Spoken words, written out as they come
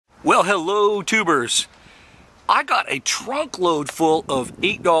Well, hello tubers. I got a trunk load full of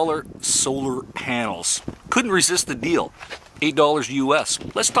 $8 solar panels. Couldn't resist the deal. $8 US.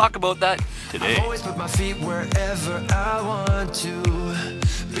 Let's talk about that today. I always put my feet wherever I want to.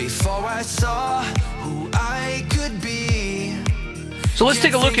 Before I saw who I could be. So let's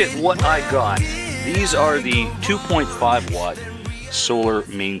take a look at what I got. These are the 2.5 watt solar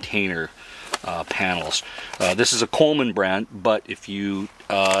maintainer panels. This is a Colman brand, but if you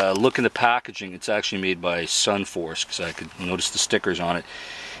look in the packaging, it's actually made by Sunforce, because I could notice the stickers on it.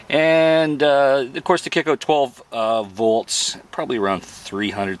 And of course, they kick out 12 volts, probably around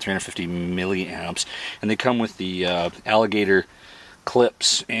 350 milliamps, and they come with the alligator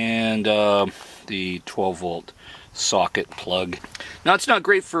clips and the 12 volt socket plug. Now, it's not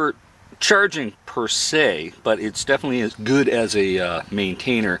great for charging per se, but it's definitely as good as a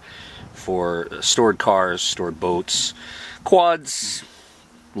maintainer for stored cars, stored boats, quads,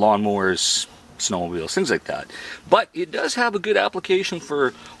 lawnmowers, snowmobiles, things like that. But it does have a good application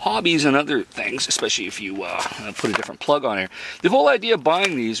for hobbies and other things, especially if you put a different plug on here. The whole idea of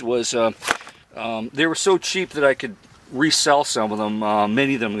buying these was they were so cheap that I could resell some of them.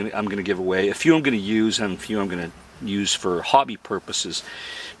 Many of them I'm going to give away. A few I'm going to use, and a few I'm going to use for hobby purposes,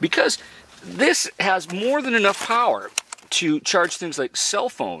 because this has more than enough power to charge things like cell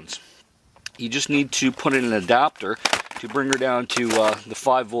phones. You just need to put in an adapter to bring her down to the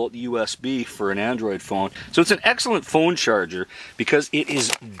 5 volt USB for an Android phone. So it's an excellent phone charger because it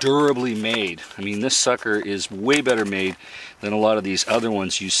is durably made. I mean, this sucker is way better made than a lot of these other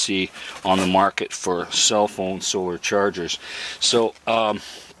ones you see on the market for cell phone solar chargers. So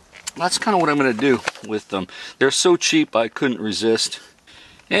that's kind of what I'm going to do with them. They're so cheap I couldn't resist.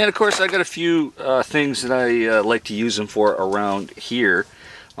 And of course, I got a few things that I like to use them for around here.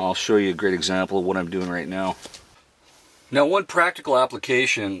 I'll show you a great example of what I'm doing right now. Now, one practical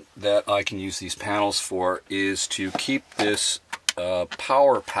application that I can use these panels for is to keep this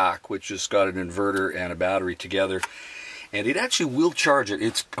power pack, which has got an inverter and a battery together. And it actually will charge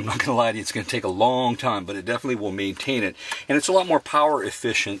it. I'm not going to lie to you, it's going to take a long time, but it definitely will maintain it. And it's a lot more power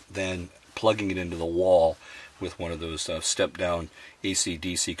efficient than plugging it into the wall with one of those step-down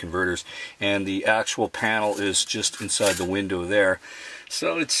AC-DC converters. And the actual panel is just inside the window there.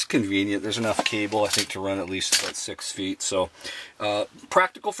 So it's convenient. There's enough cable, I think, to run at least about 6 feet. So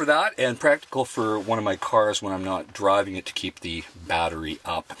practical for that, and practical for one of my cars when I'm not driving it to keep the battery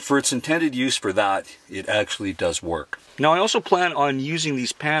up. For its intended use for that, it actually does work. Now, I also plan on using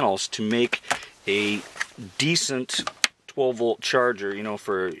these panels to make a decent 12 volt charger, you know,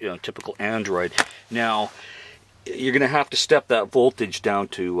 for typical Android. Now, you're going to have to step that voltage down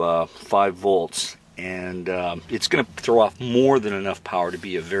to 5 volts. And it's going to throw off more than enough power to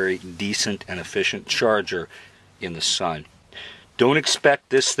be a very decent and efficient charger in the sun. Don't expect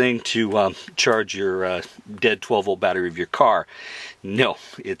this thing to charge your dead 12 volt battery of your car. No,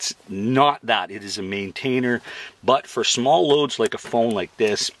 it's not that. It is a maintainer, but for small loads like a phone like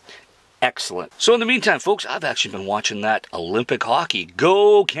this, excellent. So in the meantime, folks, I've actually been watching that Olympic hockey.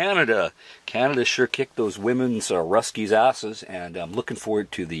 Go Canada! Canada sure kicked those women's Ruskies' asses, and I'm looking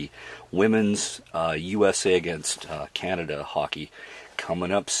forward to the women's USA against Canada hockey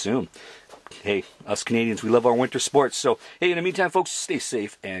coming up soon. Hey, us Canadians, we love our winter sports. So, hey, in the meantime, folks, stay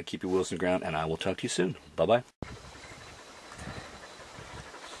safe and keep your wheels in the ground, and I will talk to you soon. Bye-bye.